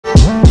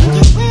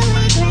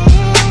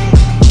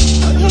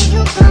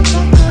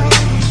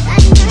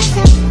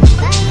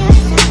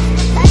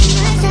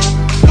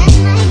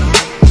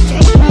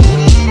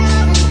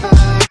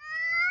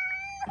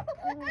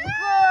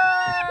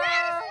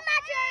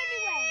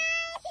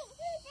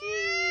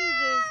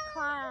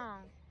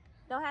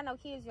have no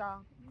kids, y'all.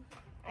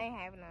 I ain't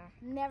having none.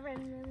 Never in a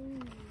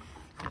million.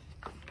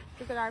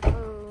 Look at our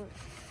food.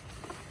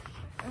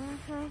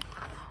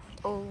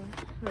 Oh,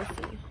 let's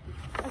see.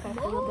 Okay.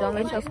 Don't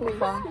let your food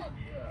fall.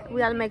 We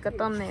gotta make a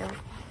thumbnail.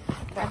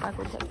 That's like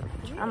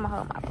I'm gonna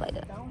hold my plate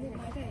up.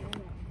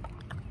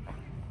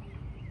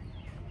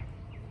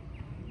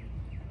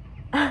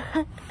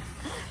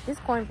 This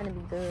corn finna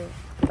be good.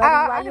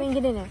 Why you ain't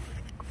get in it?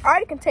 I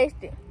already can taste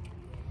it.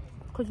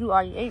 Cause you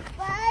already ate.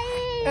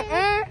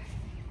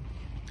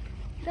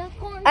 The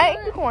corn. I ain't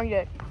eat the corn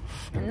yet.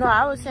 No,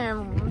 I was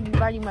saying you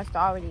already must have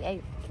already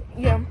ate.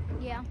 Yeah.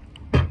 Yeah.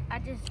 I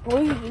just.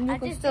 Well, you I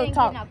can just still didn't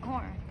talk. get no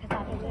corn because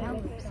I didn't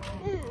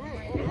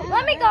know.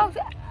 Let me go.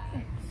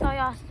 So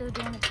y'all still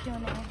doing the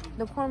Q&A?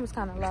 The corn was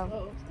kind of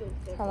low.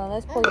 Hold on,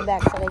 let's pull it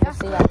back so they can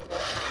see that.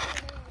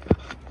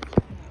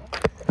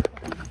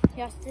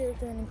 Y'all still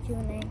doing the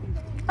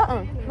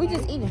Q&A? We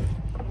just eating.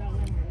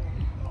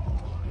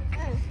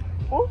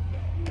 Ooh.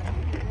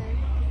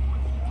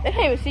 They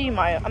can't even see you,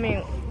 Maya. I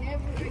mean,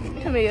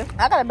 Tamia.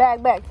 I got a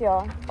bag back,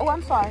 y'all. Oh,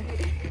 I'm sorry.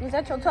 Is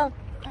that your toe?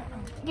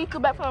 You go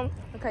back from.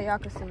 Okay, y'all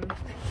can see me.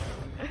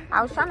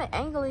 I was trying to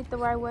angle it the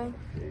right way.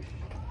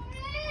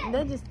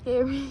 They just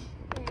scared me.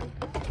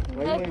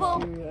 Hey,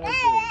 Pooh.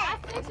 I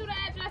sent you the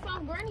address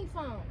on Granny's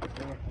phone.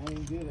 I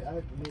ain't did it. I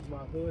had to use my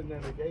hood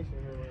navigation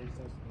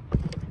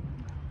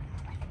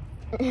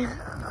here.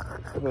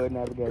 Hood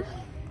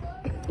navigation.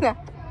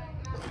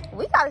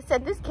 We gotta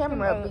set this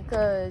camera up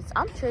because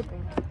I'm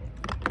tripping.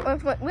 We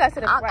gotta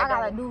set it I right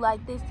gotta down. do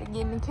like this to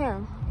get in the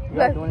camera. You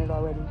guys doing it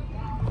already?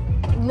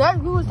 Let's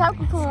do a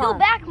cycle too long. Scoot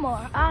back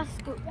more. I'll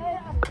scoot.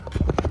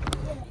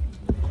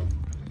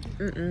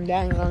 That ain't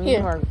gonna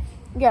Here. hurt.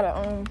 You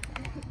gotta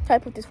try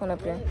to put this one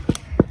up there.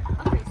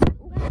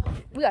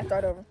 We gotta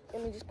start over.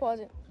 Let me just pause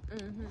it.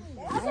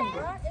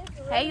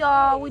 Hey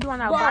y'all, we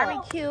doing our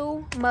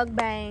barbecue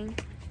mukbang.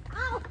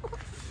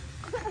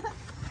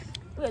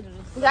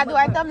 We gotta do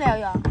our thumbnail,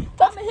 y'all.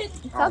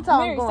 Sometimes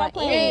I'm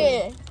going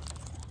in. Yeah.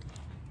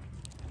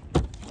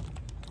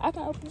 I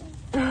can open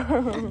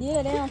it.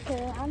 Yeah, they don't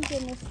care. I'm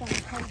getting this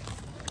thing.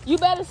 You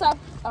better stop.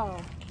 Oh.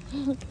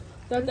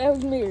 Thought that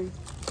was Mary.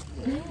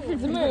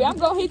 Mary, I'm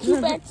gonna hit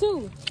you back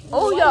too.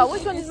 Oh, y'all,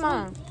 which one is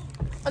mine?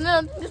 And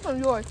then this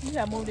one's yours. You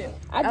gotta move it.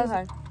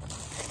 Okay.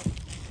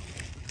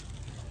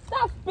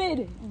 Stop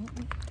spitting.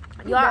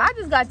 Y'all, I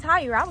just got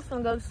tired. I was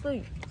gonna go to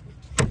sleep.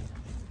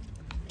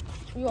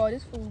 Yo,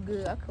 this food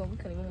good. We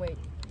couldn't even wait.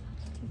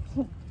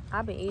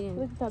 I've been eating,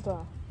 Look at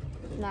that.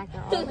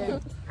 snacking all day.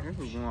 This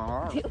is going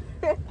hard.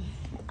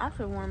 I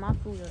should warm my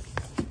food up.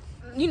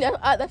 You know,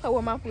 that's how I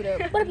warm my food up.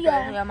 What if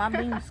y'all? Yeah, my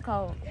beans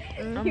cold.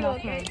 I'm not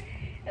Okay.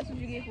 That's what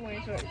you get for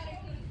wearing shorts.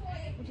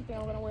 What you think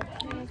I'm gonna wear?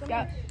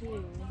 Yeah.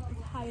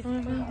 It's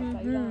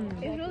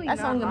really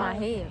That's not on in my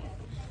hot. head.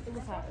 It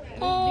was hot. These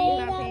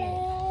not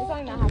pants. It's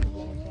only not hot for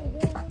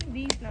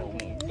these not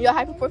pants. Y'all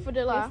happy 4th of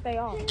July? Stay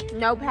off.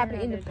 Nope, happy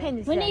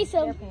Independence We Day. need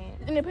some.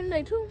 Independence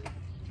Day too?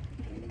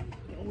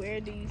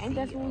 Where do you Ain't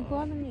that see what we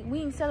call them? We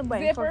ain't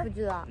celebrating Zipper? 4th of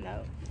July.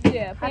 No.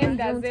 Yeah, pants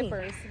got Juneteenth.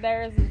 zippers.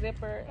 There's a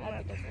zipper. I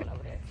think there's one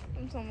over there.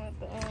 I'm talking about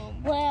the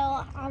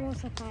Well, I want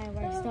some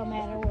fireworks. Don't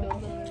matter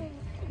what.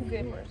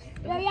 Zippers.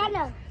 Yeah, y'all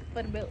know.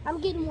 for the belt. I'm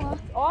getting one.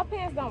 All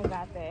pants don't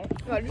got that.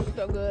 Oh, this is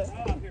so good.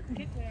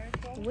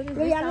 What is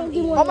Yeah, this? I'm gonna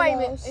get one Oh of my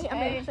those. I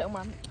mean, shut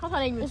Mom. How can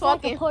I even It's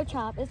like talking? a pork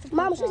chop. It's a pork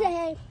Mama, chop. she said,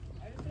 hey.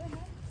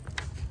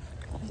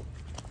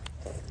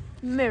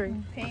 Mary.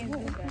 Pants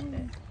do got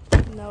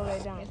that. No, they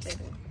don't. Yes, they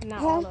do.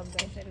 Not all of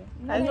them.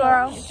 Hey,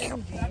 girl.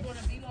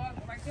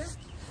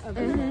 A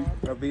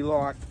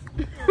vlog.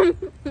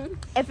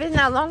 If it's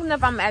not long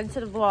enough, I'm adding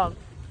to the vlog.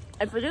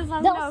 If it is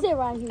long Don't enough, sit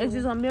right here. it's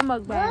just gonna be a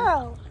mukbang.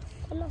 Girl.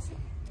 I'm not sitting.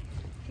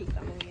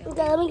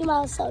 Okay, let me get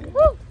my soda.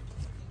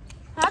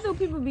 How do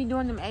people be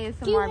doing them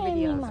ASMR You ain't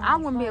videos? mine. I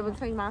wouldn't be able to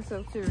take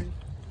myself serious.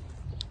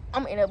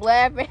 I'm gonna end up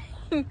laughing.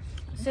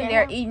 Sitting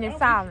there eating in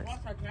silence.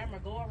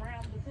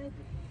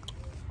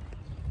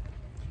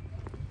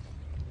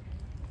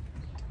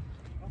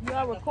 You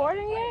are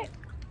recording it?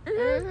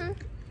 Mm-hmm.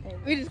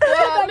 We just Okay,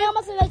 now I'm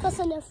gonna say like us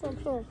in there from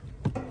here.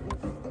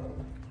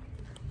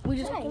 we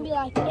just I can be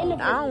like in the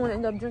I don't want to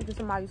end up drinking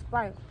somebody's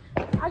Sprite.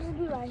 I just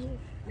be right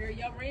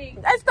here.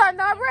 That's starting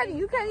already.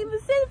 You can't even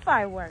see the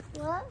fireworks.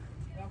 What?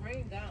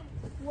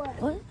 What?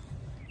 What?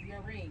 Your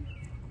ring.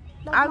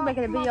 I was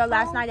making a video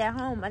last night at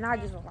home, and I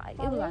just was like,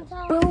 it was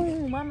like,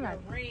 boom. I'm like,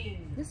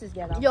 this is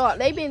ghetto. Y'all,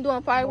 they been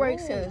doing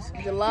fireworks since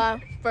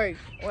July 1st.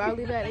 Where I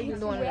live at, they been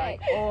doing it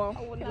like all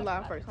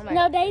July 1st. I'm like,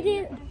 No, they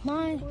did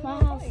my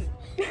house.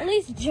 At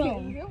least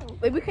June.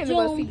 wait, we can't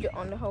even go see you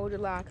on the whole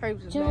July.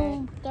 Curves is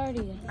June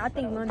 30th. I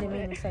think London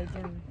made me say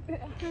June.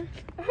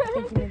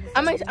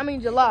 bad. I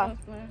mean July.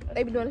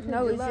 They been doing it since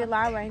No, it's July.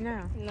 July right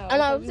now. No. I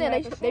know I'm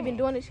saying they been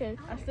doing it since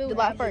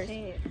July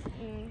 1st.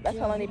 That's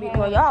how long they been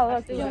Well, doing it. y'all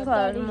lucky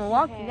because in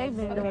Milwaukee, they've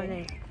been doing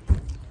it.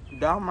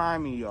 Don't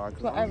mind me, y'all,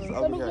 because I'm just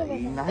Whatever. over here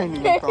eating. I ain't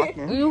even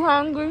talking. You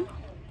hungry?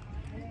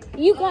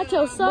 You got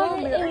your soda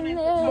in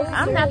there.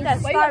 I'm not that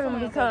starving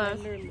because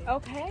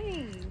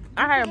Okay.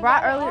 I had a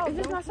brat earlier. Is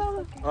this my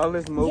soda? All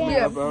this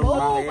movement above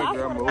my head,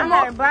 girl. Move. I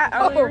had a brat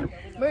earlier. Move.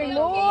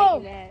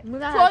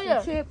 When I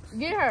had some chips.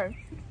 Get her.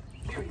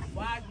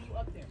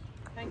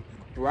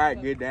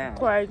 Right, get down.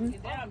 Crazy.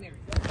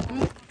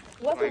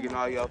 Making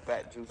all your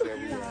fat juice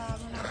everywhere.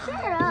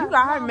 You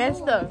got her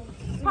messed up.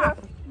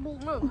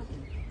 Move.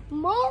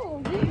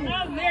 Move.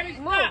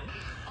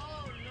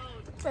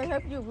 Say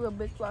help you real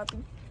big floppy.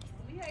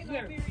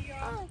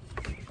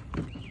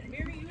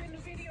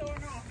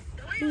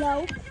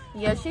 No.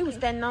 Yeah, she was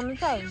standing on the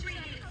toe.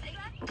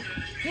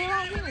 Get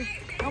right here.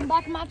 I'm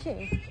back in my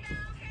chair.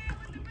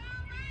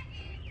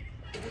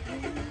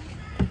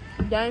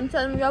 Dame,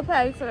 tell them your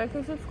page so they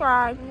can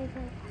subscribe.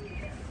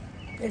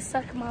 They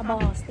suck my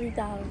balls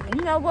 3,000.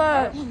 You know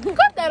what?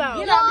 Cut that out.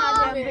 Get off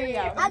my damn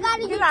video. I got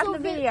a Get off the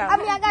YouTube video. I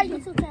got a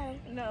YouTube channel.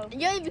 No.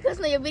 You ain't because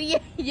of your video.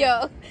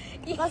 Yo.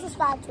 Go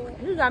subscribe to it.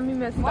 You got me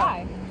messed up.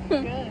 Why?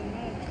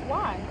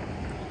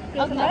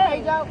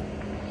 Okay.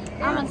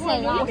 I'm gonna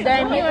say no.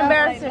 Dame, you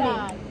embarrassing me.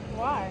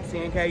 Why?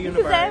 10K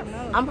Universe.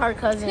 I'm her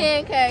cousin.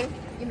 10K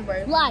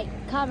universe. Like,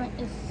 comment,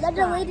 and I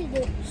deleted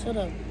it. shut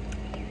up. I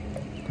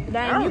Dame,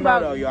 don't you know about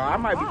though, y'all. I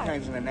might be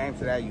changing the name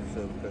to that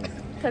YouTube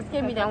because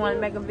Kimmy don't want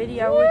to make a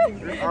video with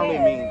you. because only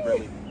me,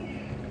 really.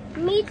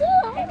 Me too.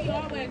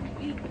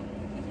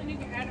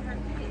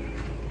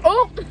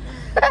 Oh.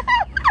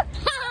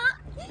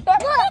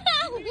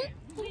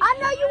 I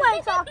know you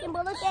ain't talking,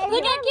 but look at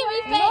Look at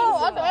Kimmy's face. No,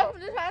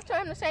 I just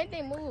told him the same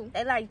thing. Move.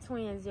 They like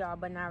twins, y'all,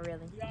 but not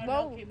really.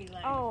 Move.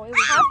 Oh, it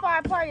was how far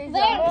apart is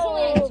They're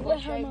y'all? twins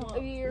with her mom. A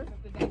year.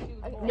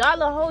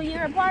 Y'all a whole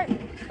year apart?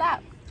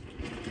 Stop.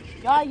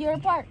 Y'all a year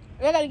apart.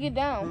 They gotta get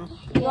down.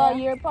 Y'all a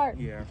year apart.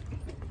 Yeah.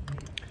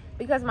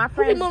 Because my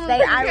friends, moving they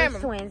the Irish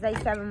camera? twins. They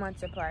 7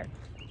 months apart.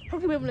 Who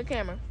can move the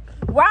camera?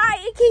 Why?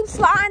 It keeps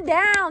sliding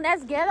down.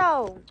 That's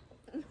ghetto.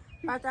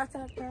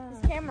 This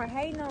camera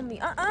hating on me.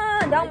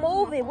 Don't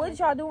move it. What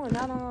y'all doing?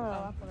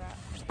 No.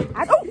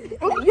 I forgot.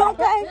 You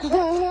okay?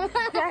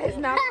 That is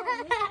not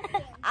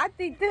funny. I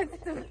think that's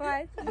the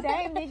fun.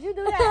 Dang, did you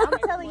do that? I'm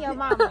telling your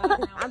mama.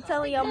 I'm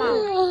telling your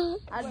mama.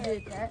 I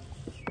did that.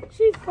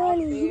 She's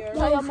funny.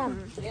 Tell your mama.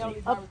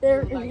 Up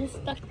there and you're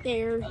stuck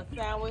there.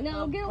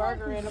 No, get away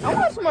from me. I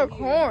want some more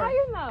corn.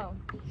 You know.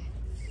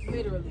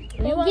 Literally.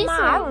 You want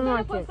mine? I don't I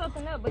want put it.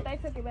 something up, but they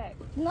took it back.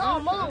 No,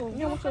 Mom.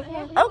 You want some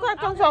corn? Okay,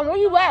 come on. Where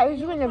you at? Is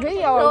you in the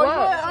video or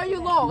what? Are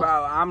you lost?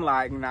 Bro, I'm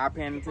like not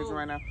paying attention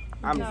right now.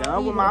 I'm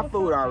done with my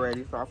food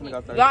already, so I'm gonna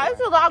go 30. Y'all,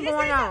 it's a lot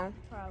going on.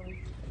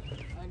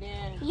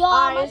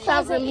 Y'all, it's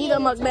time for me to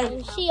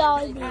mukbang. She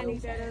always do.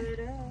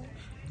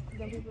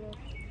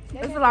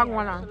 It's a lot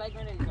going on.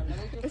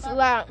 It's a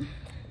lot.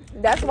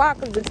 That's why,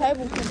 because the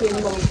table keep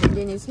getting moved, and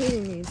then it's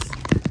hitting this.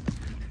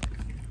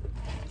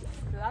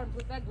 I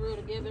put that grill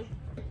together.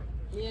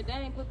 Yeah, they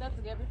ain't put that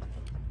together.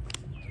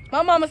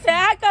 My mama said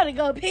I gotta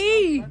go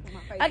pee.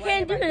 I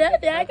can't do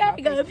that. I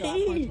gotta go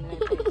pee.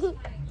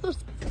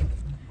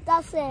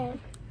 That's it.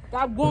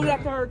 Stop going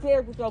after her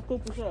tail with your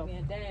poop yourself.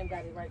 Man, damn,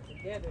 got it right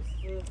together.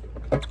 Sis.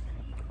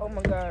 Oh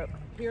my god.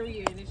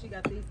 Period. And then she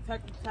got these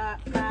turkey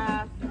top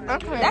thighs.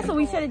 That's what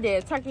we should have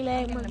did. Turkey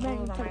leg,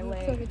 mukbang, turkey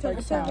leg.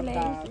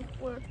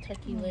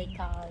 Turkey leg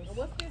ties.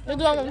 Let's do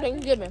it on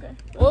Thanksgiving.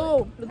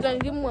 Oh, the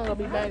Thanksgiving one gonna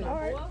be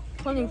banging.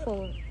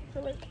 24.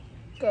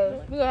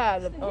 Cause we gonna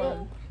have the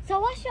So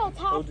what's your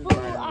top food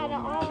out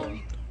of all?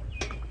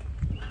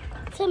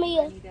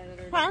 Tamia.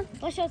 Huh?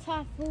 What's your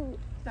top food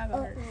out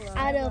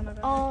of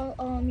all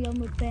your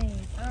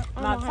mukbangs?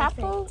 My top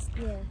food?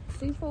 Yeah.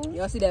 Seafood?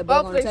 Y'all see that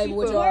bug on the table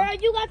with y'all? Girl,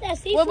 you got that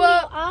seafood What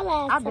bug? all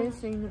last I've time. been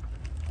seeing it.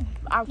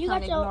 I was You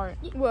trying got to ignore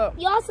it. well.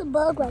 Y'all some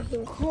bug right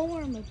here.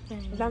 Corn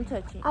mukbang. Don't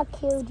touch it. I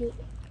killed it.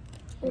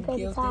 With a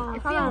paper towel.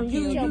 Hold on,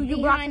 you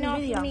blocking the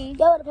video.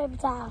 Go with a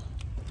paper towel.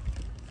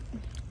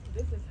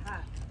 This is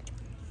hot.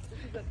 This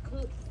is a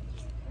cooked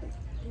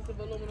piece of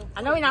aluminum.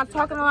 I know we're not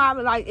talking a lot,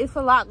 but like it's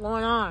a lot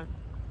going on.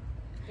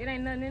 It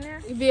ain't nothing in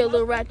there. You be a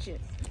little ratchet.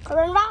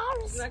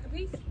 Coronavirus. You like a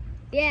piece?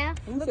 Yeah.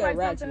 Who Look said like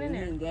ratchet? something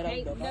in there.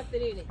 Ain't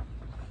nothing in it.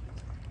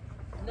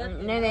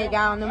 And then they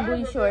got on them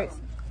booty shorts.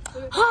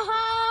 Piece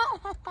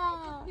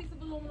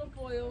of aluminum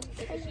foil.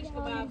 It's a shish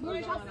kebab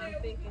going on, I'm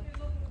thinking.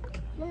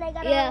 Then they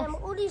got Yeah. them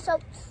Udi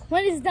soaps.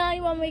 When it's done,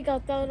 you want me to go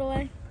throw it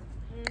away?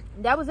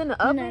 That was in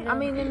the oven? No. I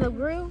mean, in the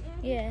grill?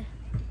 Yeah.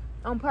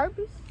 On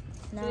purpose?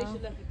 No. So they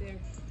should left it there.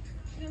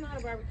 She don't know how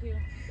to barbecue.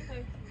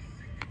 Okay.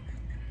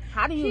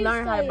 How do you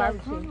learn how to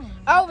barbecue?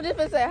 I was just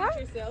gonna say, Cook huh?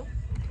 yourself.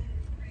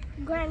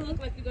 Granny. Look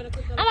like you're gonna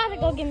cook on I'm about to the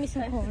go stove. get me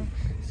some corn.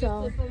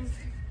 So. Put some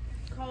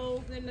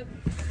coals in the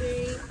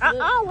thing.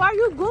 Why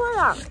you doing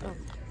that?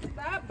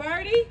 Stop,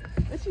 Birdie.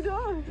 What you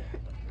doing?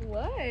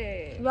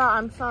 What? Y'all,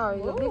 I'm sorry.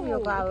 The video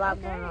got a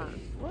lot going on.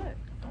 What?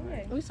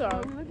 Okay. We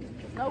sorry.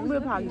 We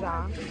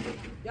apologize.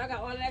 Y'all got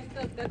all of that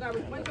stuff. That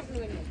garbage. What's in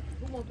there?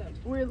 Who wants that?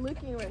 We're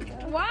looking right now.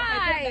 Okay,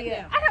 Why? put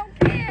that I don't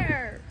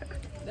care.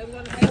 That was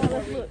on the table.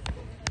 Let's look.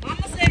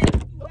 Mama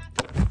said.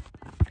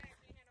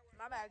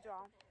 My bad,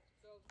 y'all.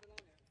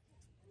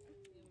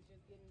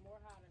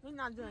 We're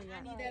not doing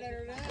that.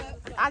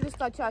 I just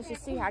thought y'all should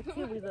see how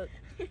cute we look.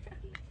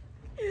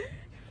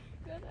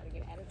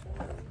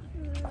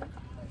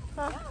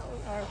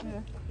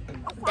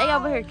 They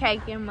over here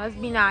caking. Must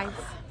be nice.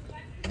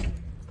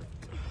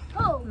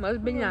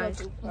 Must be nice.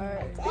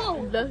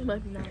 That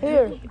must be nice.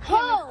 Here.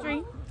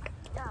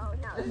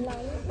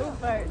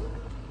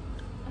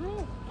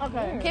 Who?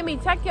 Okay. Kimmy,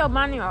 take your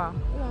money off.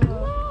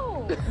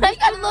 No. You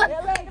gotta look.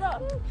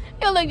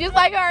 You look just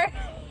like her.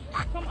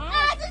 Come on.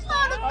 I just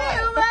want to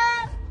feel,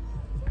 man.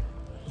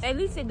 At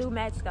least it do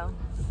match though.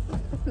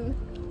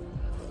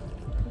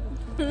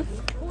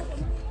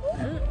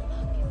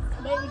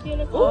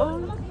 Oh.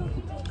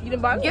 You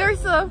done bought Get her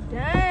some.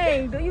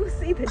 Dang, do you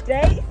see the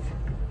date?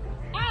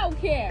 I don't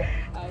care.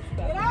 Oh,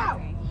 stop. Get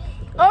out.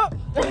 Oh.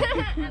 I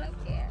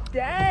don't care.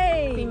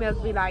 Dang. Females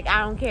be like, I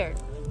don't care.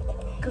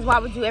 Cause why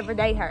would you ever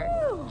date her?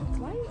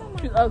 Why you talking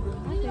She's about?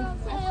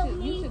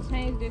 ugly. You should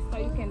change this so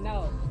you can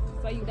know.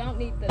 So you don't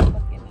need the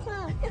fucking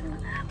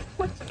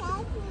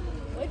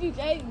What you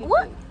change it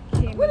What?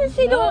 to? What is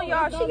she doing,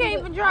 y'all? She can't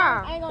even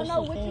drive. I ain't gonna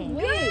know what you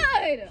with.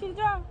 She Good.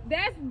 drive.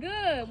 That's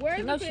good.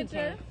 Where's No, the she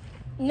picture?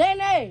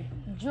 Nene,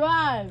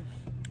 drive.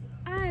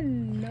 I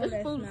know This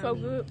that's food's not so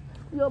me. good.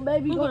 Yo,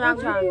 baby, Who go not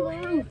drive.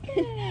 drive?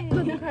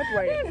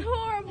 That's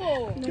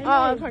horrible. Oh,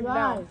 I'm turning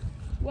down.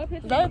 What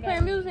picture? They you was got?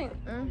 playing music.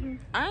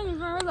 I didn't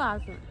even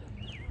realize it.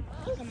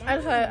 I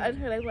just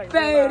heard they like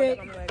Fade it.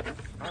 I'm like,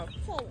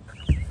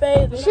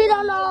 fade it. She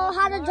don't know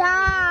how to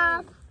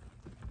drive.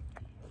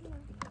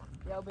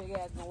 Your big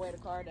ass gonna wear the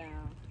car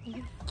down.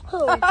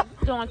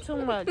 Who? Doing too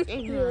much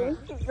ignorant.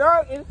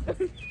 Girl,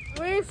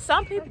 it's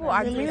Some people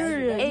are just you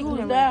that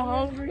ignorant.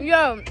 hungry.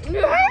 Yo.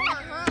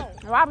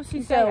 Why would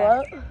she say Say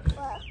that?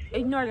 what?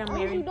 Ignore them,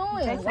 Mary. you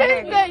doing? They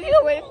say that.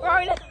 You waiting for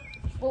it.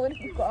 What if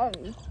you call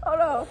me? Hold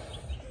on.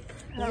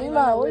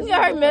 Zima, what you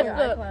got her messed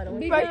up? Right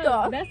Because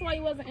off. that's why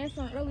you wasn't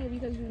answering earlier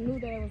because you knew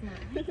that it was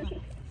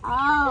mine.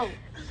 Oh.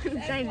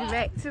 Change it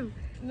back too.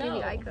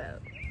 No. iCloud.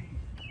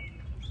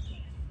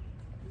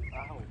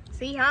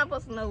 See how I'm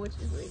supposed to know what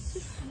you with?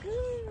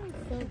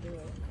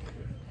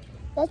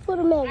 Let's put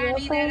him in,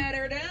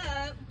 girlfriend.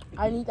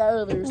 I need that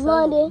other.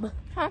 London.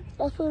 Huh?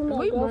 Let's put him in,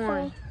 We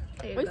girlfriend.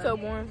 We so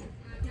boring.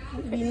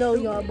 You know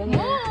y'all boring.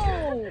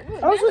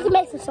 I'm supposed to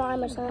make some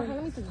slime or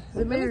something.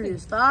 Zamiri,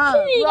 stop. We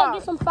need to go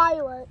get some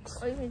fireworks.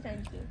 Oh, you can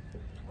change it.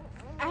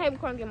 I hate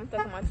corn get my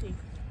stuff in my teeth.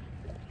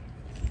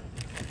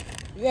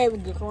 You able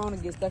to get corona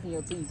get stuck in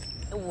your teeth.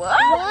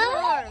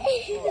 What?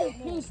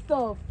 He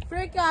stuff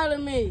freak out of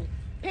me.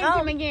 Pinch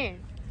him again.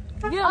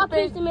 I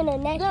pinched him in the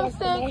neck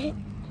yesterday.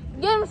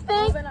 Get him,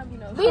 Stink.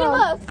 Beat him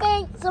up,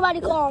 Stink. Somebody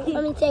call him.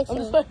 Let me text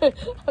him.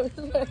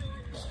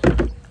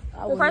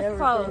 Press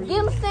close. Get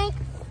him, Stink.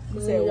 You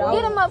said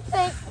Get him up,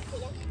 Stink.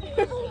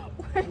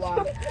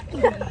 Wow.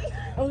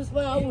 I'm just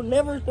playing. I will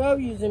never throw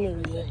you,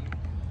 Zamiri.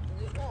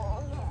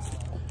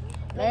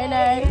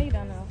 Nene. You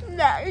don't know.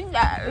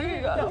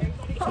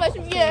 Flash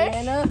him,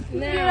 yeah. Nana.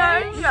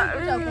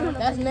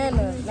 That's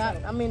Nana.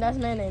 That's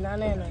Nene, not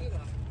Nana.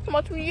 Come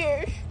on, 2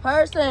 years.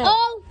 Person.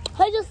 Oh,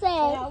 I just said.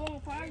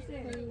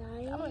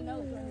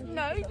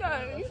 No, you don't.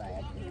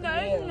 No.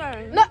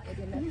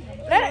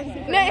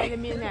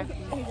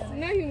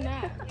 No, you're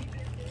not.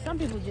 Some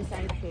people just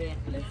ain't fair.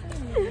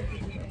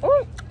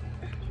 Oh.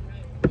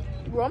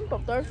 Bro, I'm so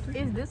thirsty.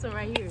 It's this one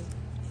right here.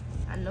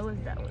 I know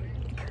it's that one.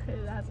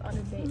 That's on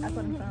the date. That's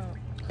on the phone.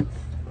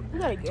 You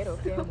gotta get her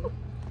family.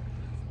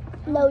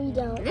 No, you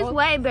don't. This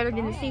way better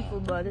than the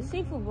seafood boy. The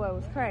seafood boy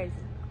was crazy.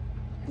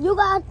 You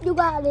got it in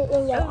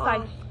It your was eye.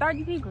 like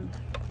 30 people.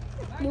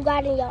 You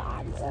got it in your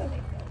eye, girl.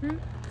 Hmm?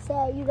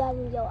 Say you got it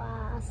in your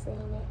eye. I seen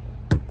it.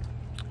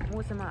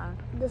 What's in my eye?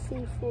 The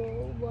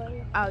seafood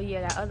boy. Oh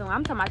yeah, that other one.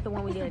 I'm talking about the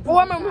one we did. Oh,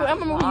 I remember when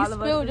you All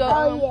of us spilled your.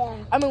 Oh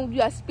yeah. I remember you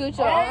guys spilled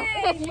your.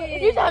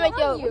 You trying to make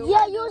your.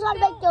 Yeah, you was trying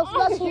to make your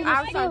slushy.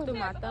 I was trying to do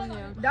my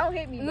thumbnail. Don't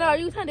hit me. No,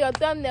 you was trying to do a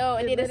thumbnail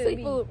and then the literally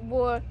seafood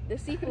boy, the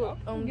seafood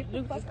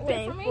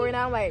thing for it. And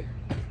I'm like,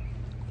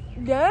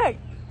 dang.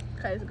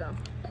 Okay, it's gone.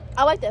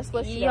 I like that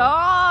slushy.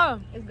 Yo,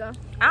 It's gone.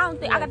 I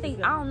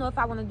don't know if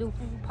I want to do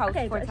post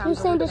 4 times. You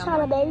seen this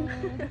China baby?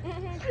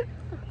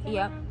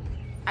 Yep,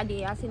 I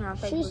did. I seen her on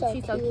Facebook. She's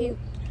She's so so cute.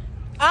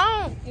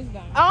 It's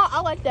gone. I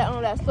like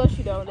that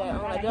slushy though.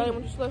 That like y'all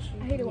want the slushy.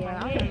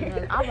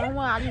 Yeah, I want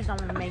one. I just don't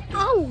want to make it.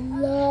 I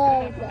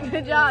love that.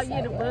 Good job,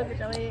 you the bug with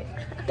your head.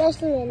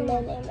 Especially when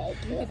they make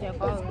it. Get that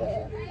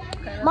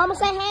phone. Mama,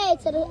 say hey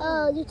to the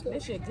YouTube.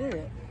 This shit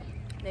good.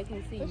 They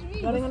can see.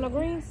 Y'all ain't got no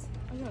greens?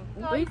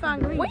 Where you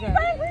find greens Where you at?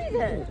 find greens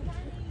at?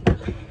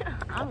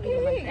 I don't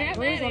even like that.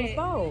 Greens on the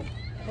stove.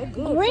 They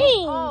good.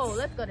 Greens. Oh,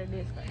 let's go to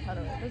this one. Hold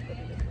on, let's go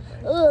to this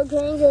one. Ugh,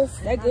 greens is.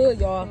 They good,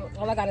 y'all.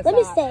 All I got is Let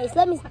me side. taste.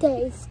 Let me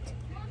taste.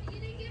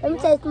 Let me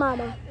taste,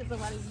 Mama.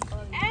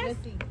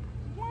 Let's see.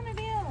 One of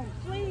them,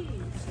 please.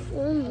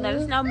 Mm-hmm. Let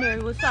us know, Mary.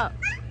 What's up?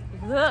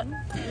 Look.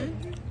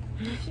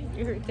 She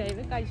irritated.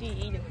 Look how she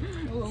eating.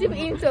 She been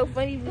eating so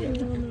funny. She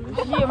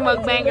a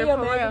mukbanger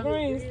for real.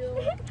 Greens.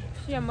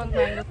 She a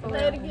mukbanger for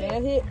real.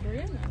 That's it.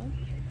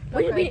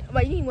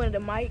 But you need one of the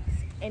mics,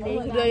 and then you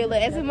can do your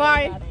little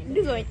SMR.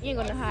 This one you ain't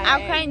gonna hide. I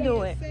can't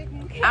do it.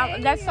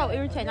 That's so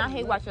irritating. I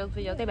hate watching those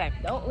videos. They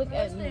like, Don't look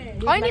at me.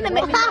 All you need to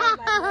make me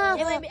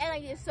it made me act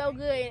like it's so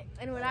good,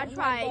 and when I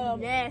try it,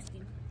 it's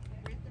nasty.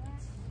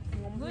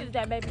 what is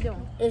that baby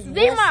doing? It's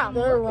Zima.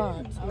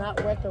 restaurants,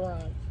 not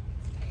restaurants.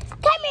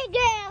 Come here,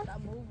 girl.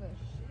 Stop moving.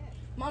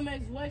 Mama,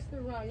 it's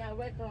restaurant, not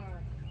restaurant.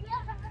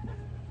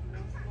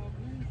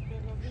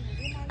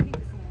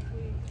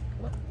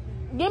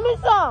 Give me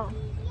some.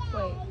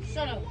 Wait,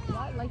 shut up.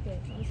 Why I like that?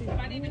 Let me see.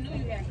 I didn't even know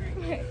you had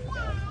great.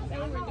 That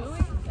what we're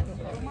doing?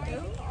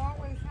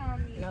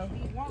 No.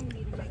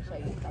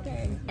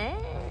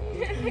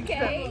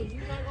 Okay.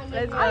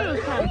 I was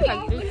trying to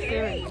take this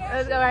serious.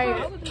 That's all right. I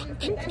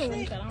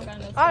don't got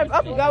no.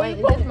 I forgot Wait,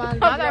 what is this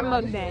mine? I got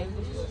mukbang.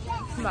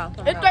 Come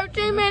on. It's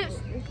 13 minutes.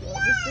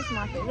 This is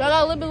my favorite. Y'all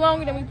got a little bit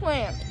longer than we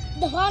planned.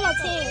 The whole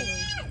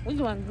 10. Which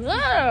one? Good.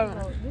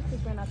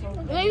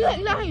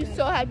 You know how you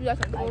so happy you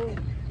got some food.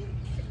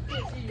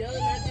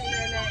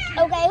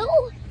 Okay,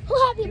 who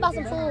happy about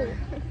some food?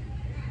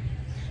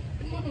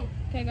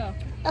 Okay, go.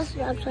 That's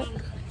what I'm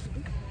saying.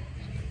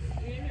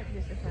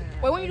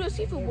 Wait, when you do a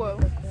seafood boil?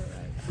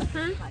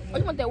 Oh,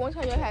 you want that one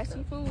time you had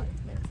seafood?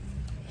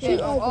 She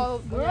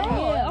all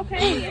Yeah,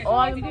 okay.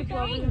 All the people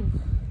over here.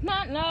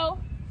 Not no.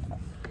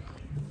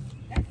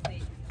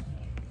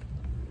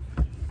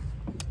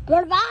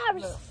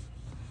 Coronavirus.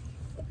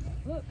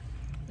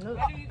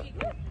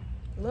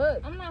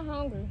 Look. I'm not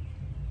hungry.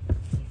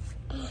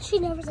 She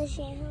never said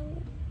she ain't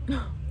hungry.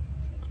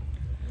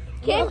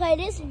 Kim? Okay,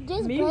 this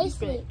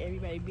bracelet.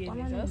 Everybody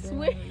business. I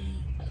swear.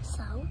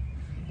 So,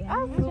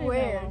 I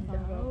swear.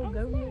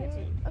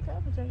 Okay,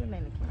 I'll put your name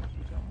in the camera.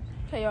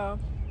 Okay, y'all.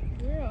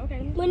 Girl,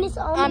 okay. when it's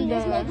on I'm me,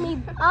 this done. make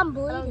me, I'm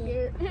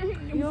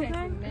bleeding You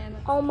okay?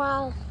 on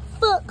my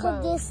foot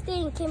because this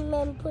thing can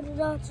make me put it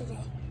on today.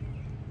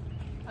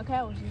 Okay,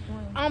 I was just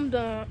wondering. I'm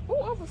done.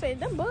 Oh, I'm gonna say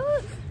them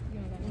bugs.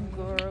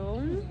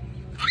 Girl.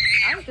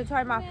 I used to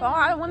charge my phone.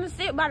 I don't want to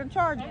sit by the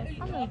charger.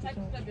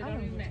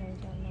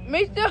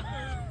 Me too.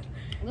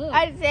 Look,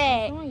 I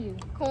said on you.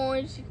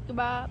 corn, chicken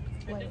kebab.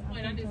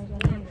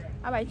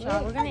 All right,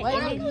 y'all. We're going to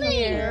end it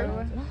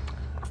here.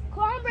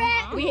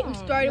 Cornbread. We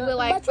started with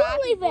like But you 5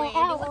 leave people. it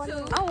out on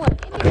it. I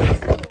want to end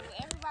it too.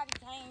 Everybody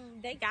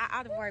came. They got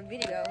out of our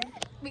video.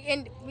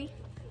 We